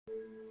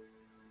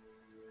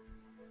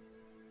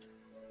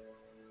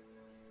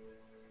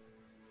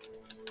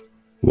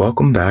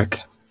Welcome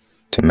back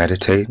to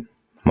Meditate,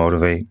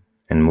 Motivate,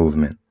 and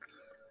Movement,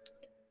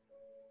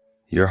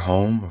 your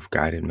home of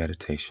guided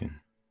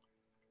meditation.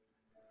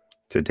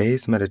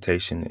 Today's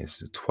meditation is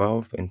the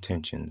 12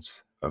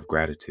 intentions of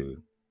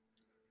gratitude.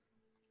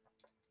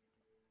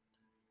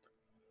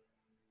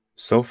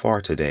 So far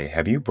today,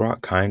 have you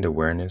brought kind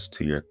awareness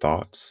to your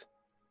thoughts,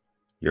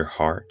 your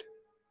heart,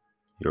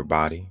 your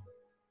body?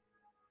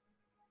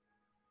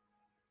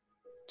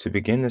 To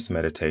begin this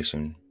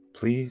meditation,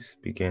 please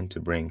begin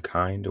to bring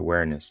kind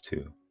awareness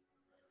to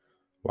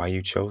why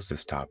you chose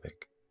this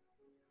topic,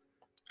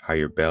 how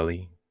your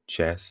belly,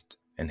 chest,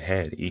 and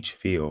head each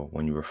feel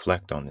when you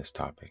reflect on this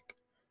topic.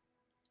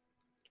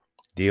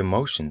 The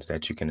emotions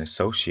that you can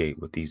associate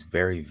with these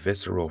very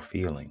visceral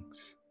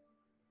feelings,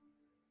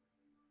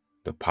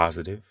 the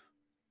positive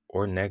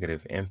or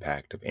negative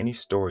impact of any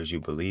stories you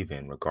believe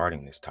in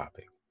regarding this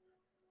topic,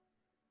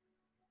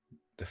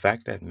 the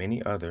fact that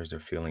many others are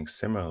feeling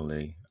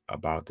similarly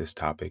about this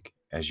topic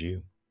as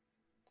you.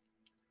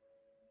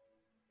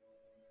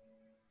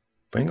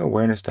 Bring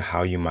awareness to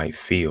how you might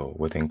feel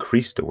with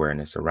increased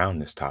awareness around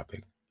this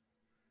topic.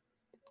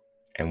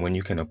 And when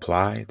you can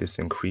apply this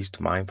increased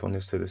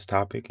mindfulness to this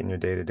topic in your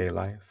day-to-day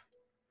life,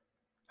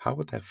 how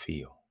would that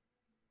feel?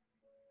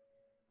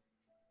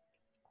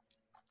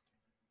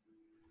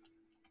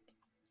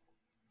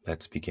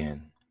 Let's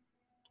begin.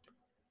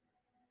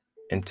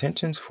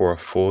 Intentions for a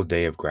full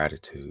day of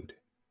gratitude.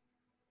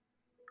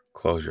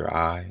 Close your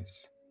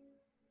eyes,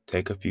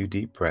 take a few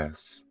deep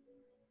breaths,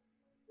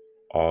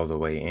 all the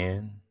way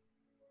in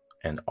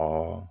and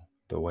all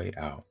the way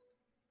out.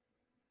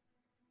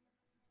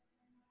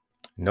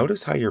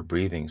 Notice how your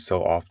breathing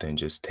so often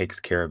just takes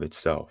care of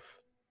itself.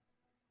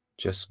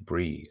 Just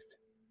breathe,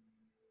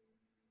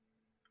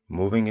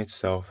 moving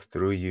itself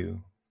through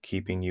you,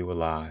 keeping you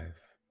alive,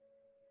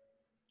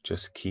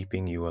 just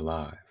keeping you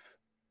alive.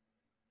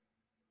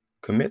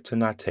 Commit to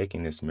not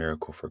taking this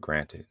miracle for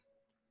granted.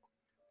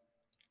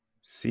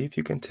 See if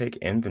you can take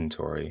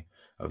inventory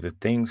of the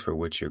things for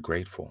which you're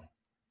grateful.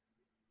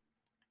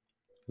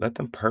 Let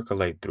them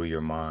percolate through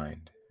your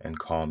mind and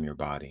calm your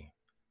body.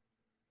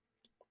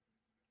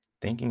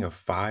 Thinking of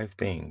 5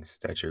 things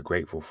that you're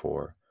grateful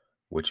for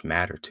which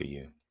matter to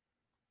you.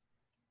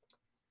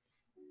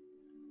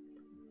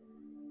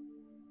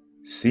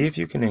 See if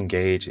you can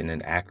engage in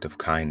an act of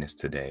kindness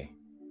today.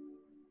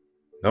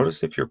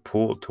 Notice if you're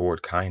pulled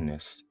toward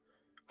kindness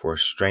for a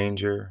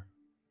stranger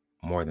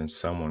more than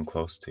someone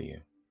close to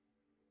you,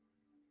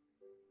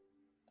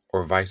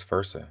 or vice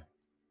versa.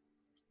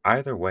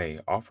 Either way,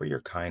 offer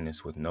your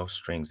kindness with no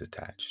strings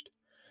attached.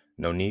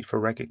 No need for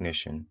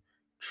recognition.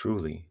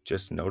 Truly,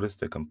 just notice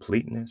the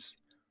completeness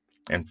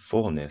and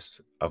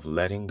fullness of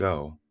letting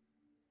go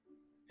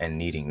and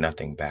needing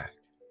nothing back.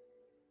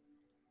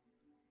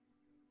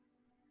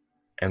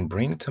 And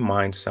bring to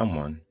mind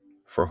someone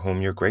for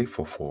whom you're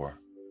grateful for,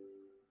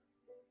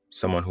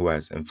 someone who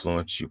has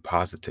influenced you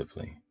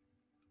positively.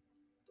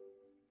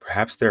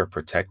 Perhaps they're a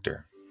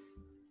protector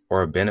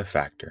or a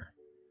benefactor,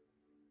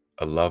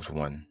 a loved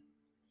one,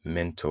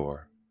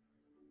 mentor,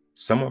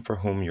 someone for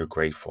whom you're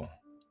grateful.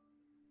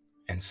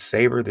 And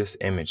savor this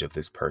image of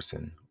this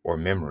person or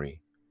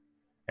memory,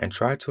 and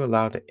try to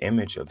allow the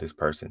image of this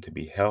person to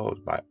be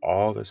held by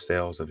all the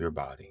cells of your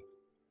body.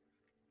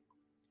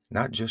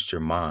 Not just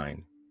your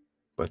mind,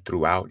 but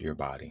throughout your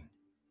body.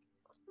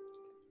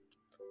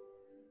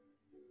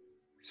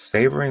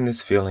 Savoring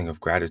this feeling of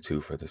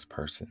gratitude for this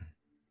person.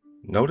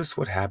 Notice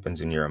what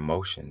happens in your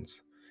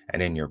emotions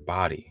and in your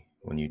body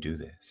when you do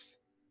this.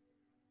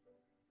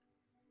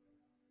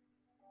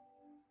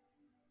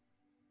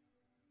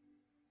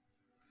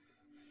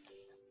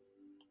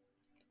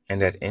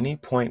 And at any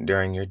point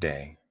during your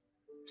day,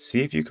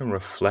 see if you can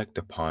reflect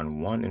upon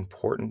one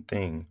important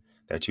thing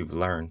that you've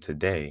learned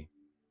today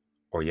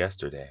or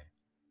yesterday.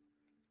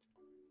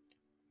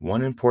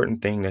 One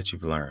important thing that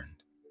you've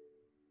learned.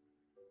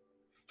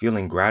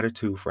 Feeling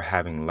gratitude for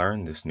having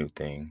learned this new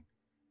thing.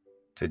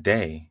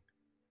 Today,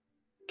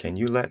 can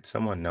you let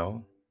someone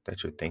know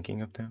that you're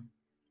thinking of them?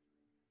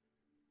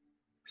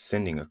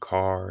 Sending a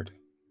card,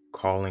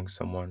 calling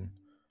someone,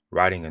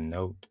 writing a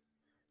note,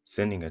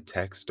 sending a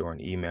text or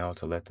an email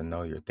to let them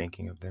know you're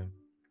thinking of them.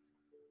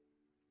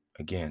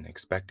 Again,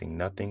 expecting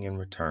nothing in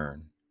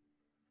return,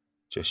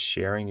 just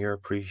sharing your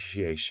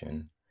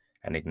appreciation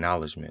and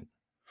acknowledgement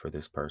for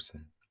this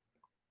person.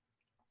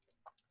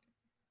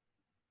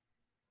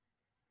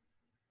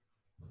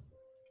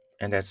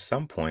 And at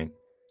some point,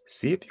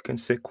 see if you can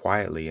sit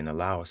quietly and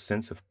allow a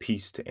sense of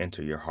peace to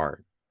enter your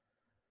heart.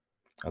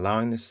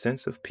 Allowing this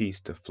sense of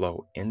peace to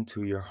flow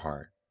into your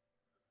heart.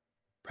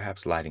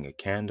 Perhaps lighting a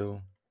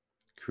candle,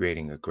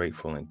 creating a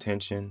grateful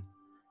intention,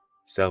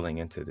 settling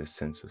into this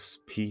sense of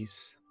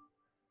peace.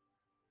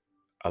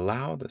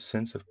 Allow the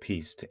sense of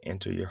peace to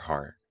enter your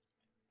heart,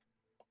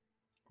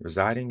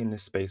 residing in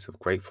this space of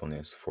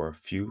gratefulness for a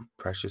few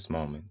precious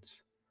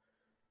moments,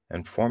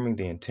 and forming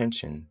the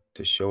intention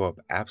to show up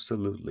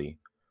absolutely,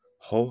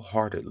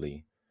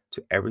 wholeheartedly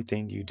to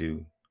everything you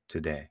do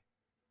today.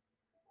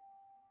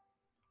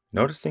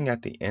 Noticing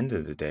at the end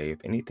of the day if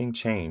anything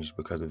changed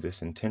because of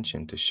this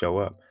intention to show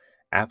up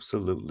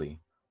absolutely,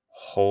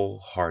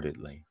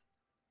 wholeheartedly,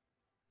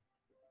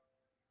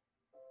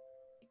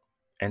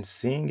 and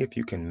seeing if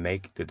you can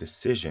make the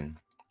decision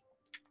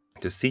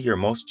to see your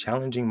most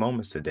challenging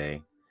moments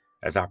today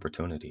as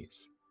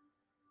opportunities.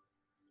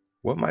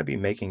 What might be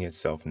making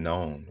itself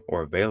known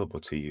or available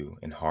to you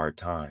in hard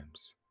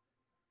times?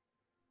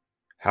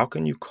 How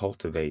can you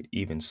cultivate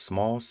even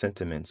small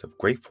sentiments of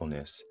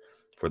gratefulness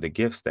for the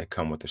gifts that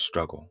come with the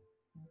struggle?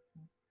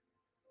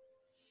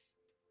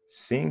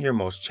 Seeing your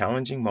most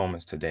challenging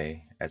moments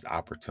today as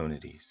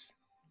opportunities.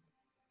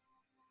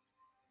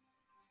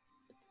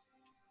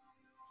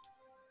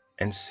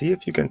 And see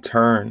if you can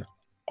turn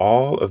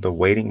all of the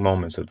waiting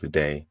moments of the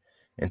day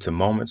into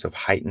moments of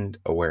heightened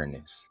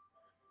awareness.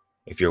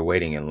 If you're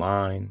waiting in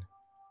line,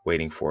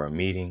 waiting for a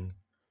meeting,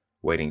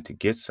 waiting to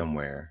get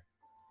somewhere,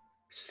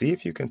 see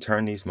if you can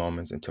turn these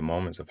moments into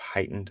moments of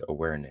heightened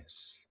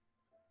awareness.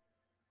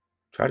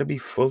 Try to be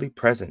fully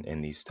present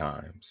in these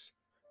times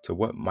to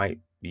what might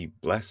be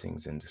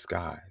blessings in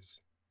disguise.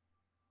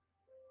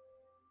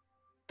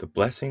 The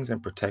blessings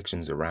and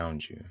protections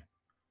around you.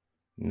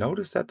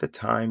 Notice that the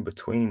time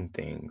between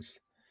things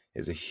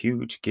is a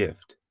huge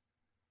gift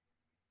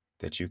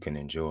that you can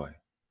enjoy.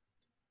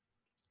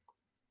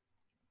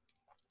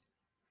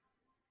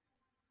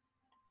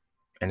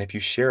 And if you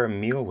share a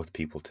meal with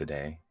people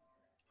today,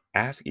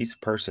 ask each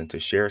person to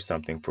share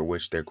something for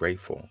which they're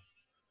grateful,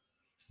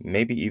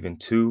 maybe even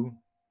two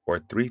or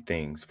three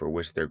things for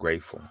which they're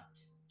grateful.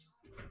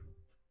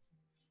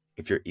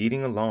 If you're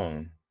eating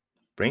alone,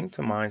 bring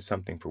to mind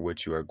something for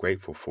which you are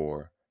grateful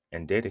for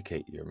and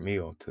dedicate your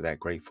meal to that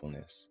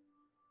gratefulness.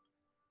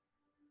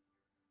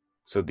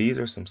 So, these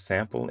are some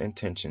sample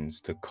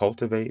intentions to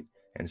cultivate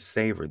and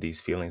savor these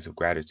feelings of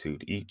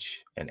gratitude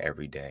each and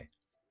every day.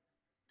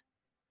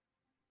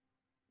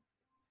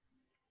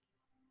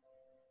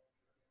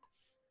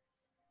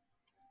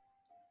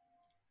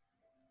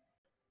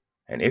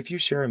 And if you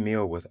share a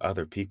meal with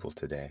other people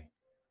today,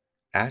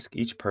 ask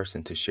each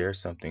person to share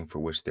something for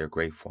which they're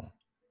grateful,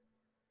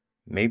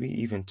 maybe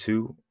even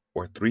two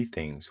or three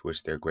things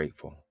which they're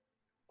grateful.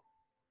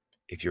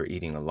 If you're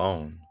eating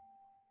alone,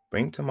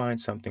 bring to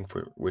mind something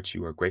for which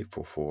you are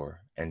grateful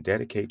for and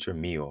dedicate your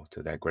meal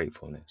to that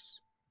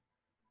gratefulness.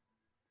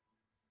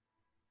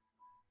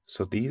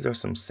 So, these are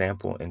some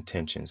sample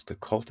intentions to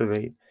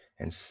cultivate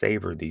and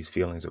savor these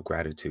feelings of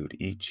gratitude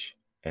each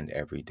and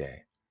every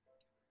day.